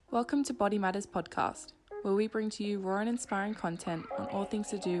Welcome to Body Matters podcast, where we bring to you raw and inspiring content on all things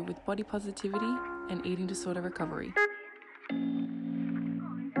to do with body positivity and eating disorder recovery.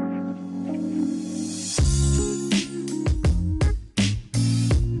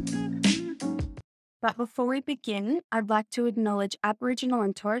 But before we begin, I'd like to acknowledge Aboriginal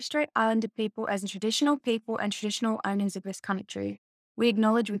and Torres Strait Islander people as the traditional people and traditional owners of this country. We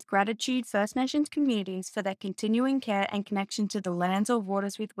acknowledge with gratitude First Nations communities for their continuing care and connection to the lands or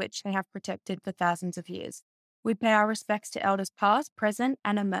waters with which they have protected for thousands of years. We pay our respects to elders past, present,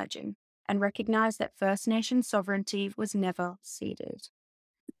 and emerging, and recognise that First Nation sovereignty was never ceded.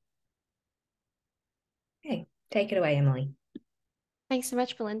 Okay, take it away, Emily. Thanks so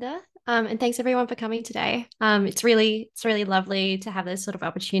much, Belinda. And thanks everyone for coming today. It's really lovely to have this sort of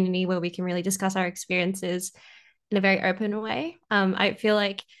opportunity where we can really discuss our experiences in a very open way. I feel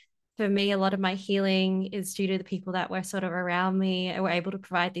like for me, a lot of my healing is due to the people that were sort of around me and were able to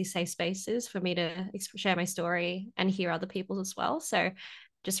provide these safe spaces for me to share my story and hear other people's as well. So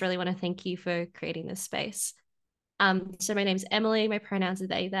just really want to thank you for creating this space. So my name's Emily. My pronouns are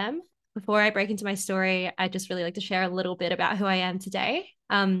they, them. Before I break into my story, I just really like to share a little bit about who I am today.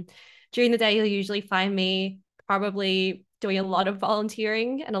 During the day, you'll usually find me probably doing a lot of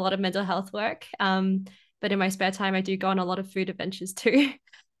volunteering and a lot of mental health work. But in my spare time, I do go on a lot of food adventures too.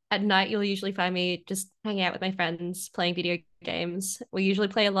 At night, you'll usually find me just hanging out with my friends, playing video games. We usually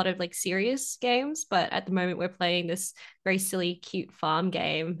play a lot of like serious games, but at the moment, we're playing this very silly, cute farm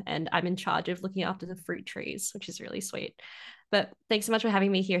game, and I'm in charge of looking after the fruit trees, which is really sweet. But thanks so much for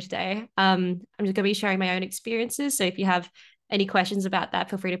having me here today. I'm just going to be sharing my own experiences. So if you have any questions about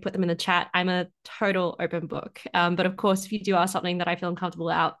that, feel free to put them in the chat. I'm a total open book. But of course, if you do ask something that I feel uncomfortable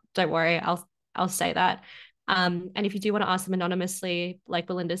about, don't worry, I'll say that. And if you do want to ask them anonymously, like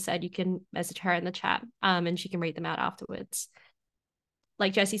Belinda said, you can message her in the chat, and she can read them out afterwards.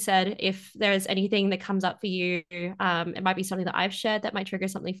 Like Jessie said, if there's anything that comes up for you, it might be something that I've shared that might trigger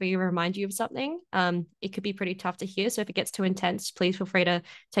something for you, remind you of something. It could be pretty tough to hear. So if it gets too intense, please feel free to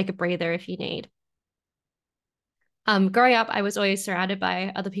take a breather if you need. Growing up, I was always surrounded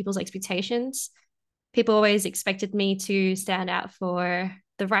by other people's expectations. People always expected me to stand out for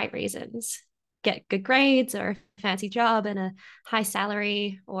the right reasons, get good grades or a fancy job and a high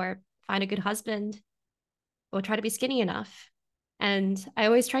salary, or find a good husband, or try to be skinny enough. And I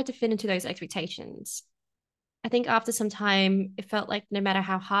always tried to fit into those expectations. I think after some time, it felt like no matter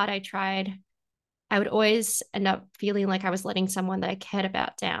how hard I tried, I would always end up feeling like I was letting someone that I cared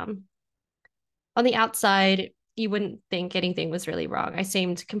about down. On the outside, you wouldn't think anything was really wrong. I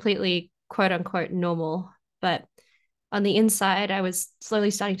seemed completely quote unquote normal. But on the inside, I was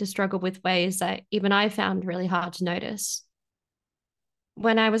slowly starting to struggle with ways that even I found really hard to notice.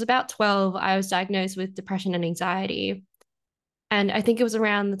 When I was about 12, I was diagnosed with depression and anxiety. And I think it was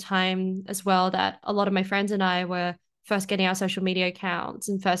around the time as well that a lot of my friends and I were first getting our social media accounts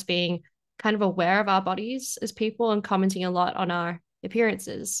and first being kind of aware of our bodies as people and commenting a lot on our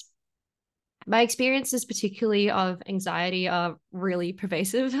appearances. My experiences, particularly of anxiety, are really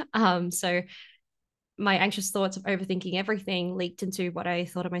pervasive. So my anxious thoughts of overthinking everything leaked into what I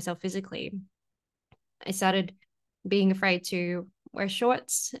thought of myself physically. I started being afraid to wear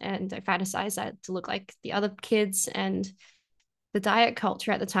shorts, and I fantasized that to look like the other kids, and the diet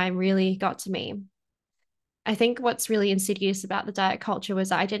culture at the time really got to me. I think what's really insidious about the diet culture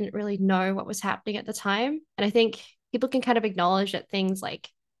was I didn't really know what was happening at the time. And I think people can kind of acknowledge that things like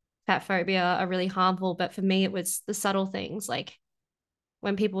fat phobia are really harmful. But for me, it was the subtle things like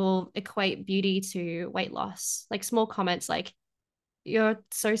when people equate beauty to weight loss, like small comments like, you're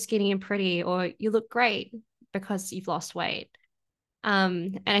so skinny and pretty, or you look great because you've lost weight.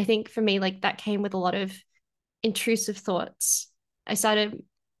 And I think for me, like that came with a lot of intrusive thoughts. I started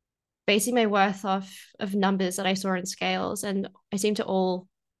basing my worth off of numbers that I saw in scales, and I seemed to all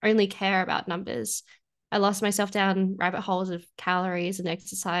only care about numbers. I lost myself down rabbit holes of calories and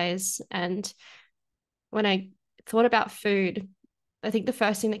exercise. And when I thought about food, I think the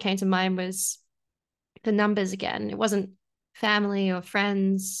first thing that came to mind was the numbers again. It wasn't family or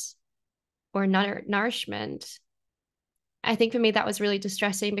friends or nourishment. I think for me, that was really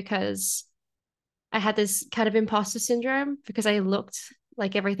distressing because I had this kind of imposter syndrome because I looked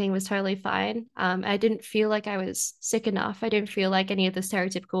like everything was totally fine. I didn't feel like I was sick enough. I didn't feel like any of the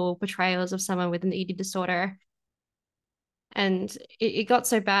stereotypical portrayals of someone with an eating disorder. And it got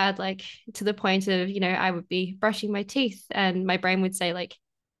so bad, like to the point of, I would be brushing my teeth and my brain would say, like,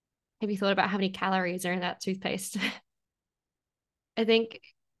 have you thought about how many calories are in that toothpaste? I think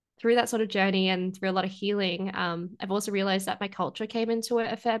through that sort of journey and through a lot of healing, I've also realized that my culture came into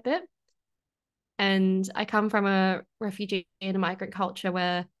it a fair bit. And I come from a refugee and a migrant culture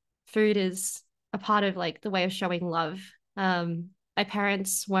where food is a part of like the way of showing love. My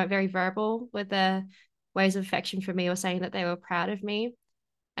parents weren't very verbal with their ways of affection for me or saying that they were proud of me.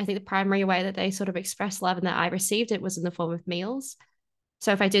 I think the primary way that they sort of expressed love and that I received it was in the form of meals.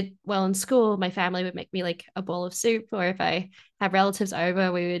 So if I did well in school, my family would make me like a bowl of soup, or if I had relatives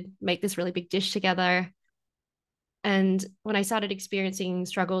over, we would make this really big dish together. And when I started experiencing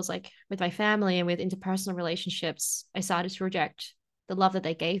struggles like with my family and with interpersonal relationships, I started to reject the love that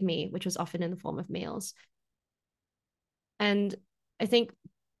they gave me, which was often in the form of meals. And I think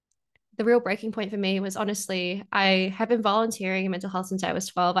the real breaking point for me was honestly, I have been volunteering in mental health since I was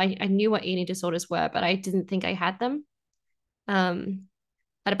 12. I knew what eating disorders were, but I didn't think I had them. Um,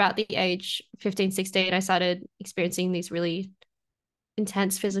 at about the age 15, 16, I started experiencing these really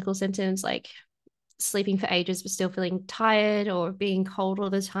intense physical symptoms like sleeping for ages, but still feeling tired, or being cold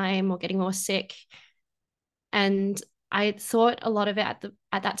all the time, or getting more sick. And I thought a lot of it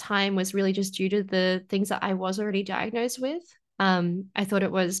at that time was really just due to the things that I was already diagnosed with. I thought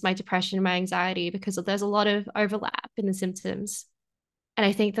it was my depression and my anxiety because there's a lot of overlap in the symptoms. And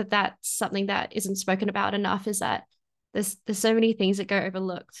I think that that's something that isn't spoken about enough, is that there's so many things that go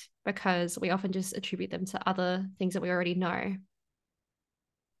overlooked because we often just attribute them to other things that we already know.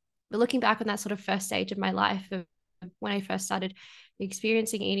 But looking back on that sort of first stage of my life, of when I first started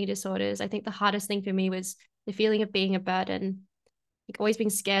experiencing eating disorders, I think the hardest thing for me was the feeling of being a burden, like always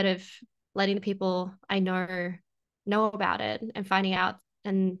being scared of letting the people I know about it and finding out,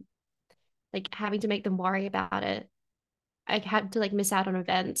 and like having to make them worry about it. I had to like miss out on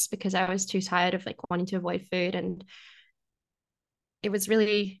events because I was too tired of like wanting to avoid food. And it was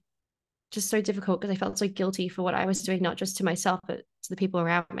really just so difficult because I felt so guilty for what I was doing, not just to myself, but to the people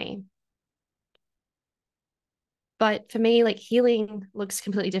around me. But for me, like healing looks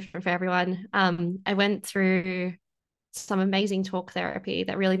completely different for everyone. I went through some amazing talk therapy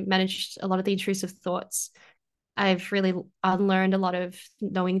that really managed a lot of the intrusive thoughts. I've really unlearned a lot of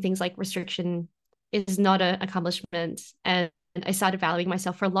knowing things like restriction is not an accomplishment. And I started valuing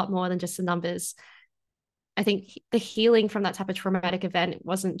myself for a lot more than just the numbers. I think the healing from that type of traumatic event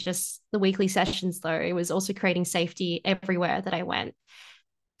wasn't just the weekly sessions, though. It was also creating safety everywhere that I went.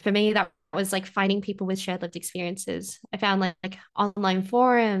 For me, that was like finding people with shared lived experiences. I found like online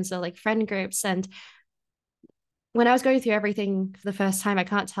forums or like friend groups. And when I was going through everything for the first time, I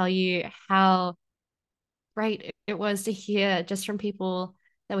can't tell you how great it was to hear just from people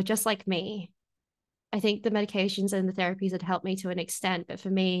that were just like me. I think the medications and the therapies had helped me to an extent, but for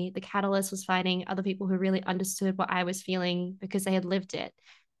me, the catalyst was finding other people who really understood what I was feeling because they had lived it.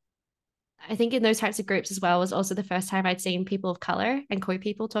 I think in those types of groups as well was also the first time I'd seen people of color and queer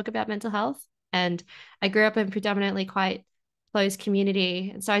people talk about mental health. And I grew up in predominantly quite closed community.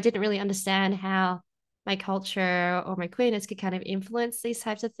 And so I didn't really understand how my culture or my queerness could kind of influence these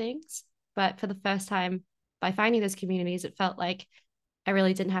types of things. But for the first time, by finding those communities, it felt like I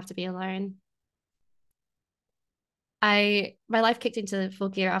really didn't have to be alone. My life kicked into full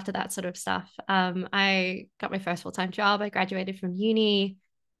gear after that sort of stuff. I got my first full-time job. I graduated from uni.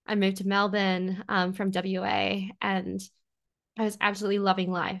 I moved to Melbourne from WA, and I was absolutely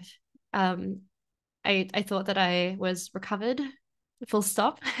loving life. Um, I thought that I was recovered, full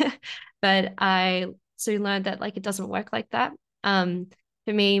stop, but I soon learned that like it doesn't work like that.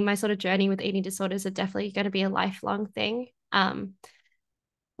 For me, my sort of journey with eating disorders are definitely going to be a lifelong thing.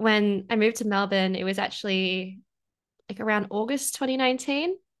 When I moved to Melbourne, it was actually like around August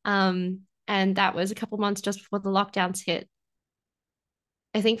 2019. And that was a couple months just before the lockdowns hit.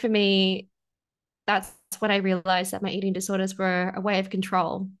 I think for me, that's when I realized that my eating disorders were a way of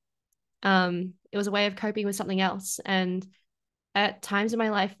control. It was a way of coping with something else. And at times in my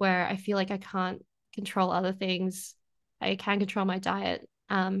life where I feel like I can't control other things, I can control my diet.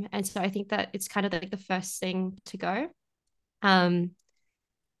 And so I think that it's kind of like the first thing to go. And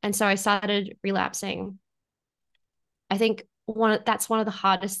so I started relapsing. I think that's one of the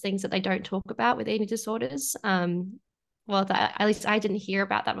hardest things that they don't talk about with eating disorders. Well, that at least I didn't hear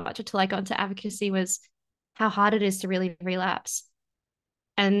about that much until I got into advocacy, was how hard it is to really relapse.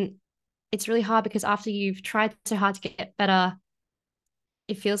 And it's really hard because after you've tried so hard to get better,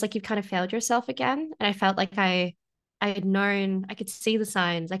 it feels like you've kind of failed yourself again. And I felt like I had known, I could see the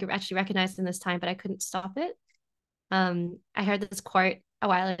signs, I could actually recognize them this time, but I couldn't stop it. I heard this quote a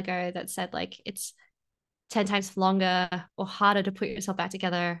while ago that said like it's 10 times longer or harder to put yourself back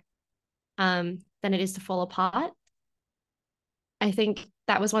together than it is to fall apart. I think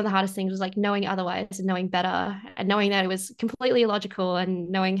that was one of the hardest things, was like knowing otherwise and knowing better, and knowing that it was completely illogical, and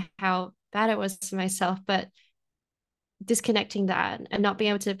knowing how bad it was to myself, but disconnecting that and not being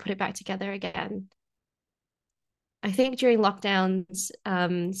able to put it back together again. I think during lockdowns,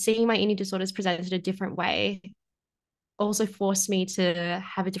 seeing my eating disorders presented a different way also forced me to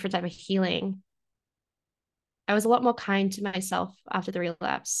have a different type of healing. I was a lot more kind to myself after the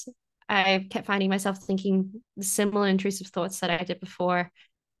relapse. I kept finding myself thinking similar intrusive thoughts that I did before,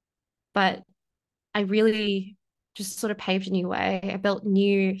 but I really just sort of paved a new way. I built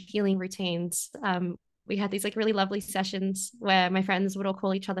new healing routines. We had these like really lovely sessions where my friends would all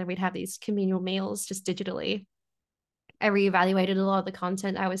call each other. We'd have these communal meals just digitally. I reevaluated a lot of the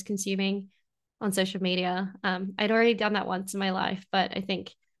content I was consuming on social media. I'd already done that once in my life, but I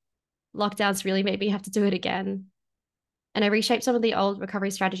think lockdowns really made me have to do it again. And I reshaped some of the old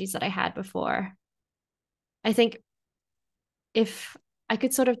recovery strategies that I had before. I think if I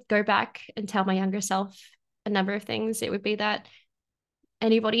could sort of go back and tell my younger self a number of things, it would be that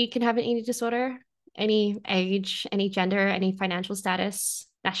anybody can have an eating disorder, any age, any gender, any financial status,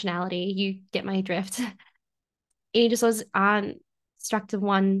 nationality. You get my drift. Eating disorders aren't stuck to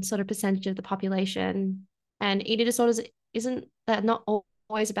one sort of percentage of the population. And eating disorders isn't that not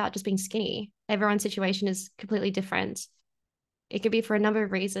always about just being skinny. Everyone's situation is completely different. It could be for a number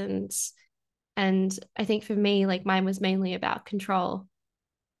of reasons. And I think for me, like mine was mainly about control.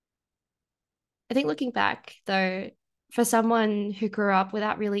 I think looking back, though, for someone who grew up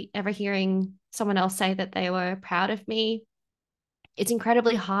without really ever hearing someone else say that they were proud of me, it's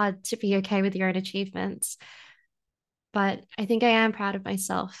incredibly hard to be okay with your own achievements. But I think I am proud of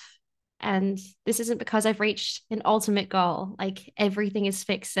myself. And this isn't because I've reached an ultimate goal, like everything is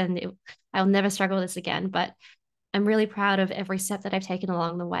fixed and I'll never struggle with this again. But I'm really proud of every step that I've taken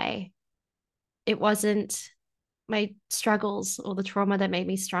along the way. It wasn't my struggles or the trauma that made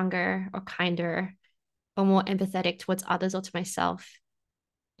me stronger or kinder or more empathetic towards others or to myself.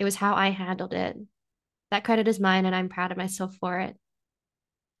 It was how I handled it. That credit is mine, and I'm proud of myself for it.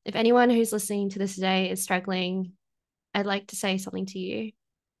 If anyone who's listening to this today is struggling, I'd like to say something to you.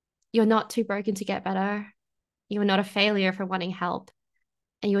 You're not too broken to get better. You are not a failure for wanting help,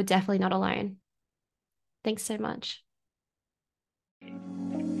 and you are definitely not alone. Thanks so much.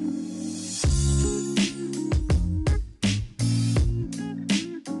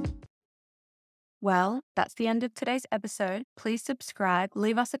 Well, that's the end of today's episode. Please subscribe,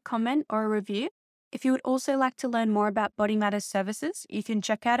 leave us a comment or a review. If you would also like to learn more about Body Matters services, you can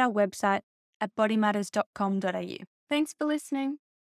check out our website at bodymatters.com.au. Thanks for listening.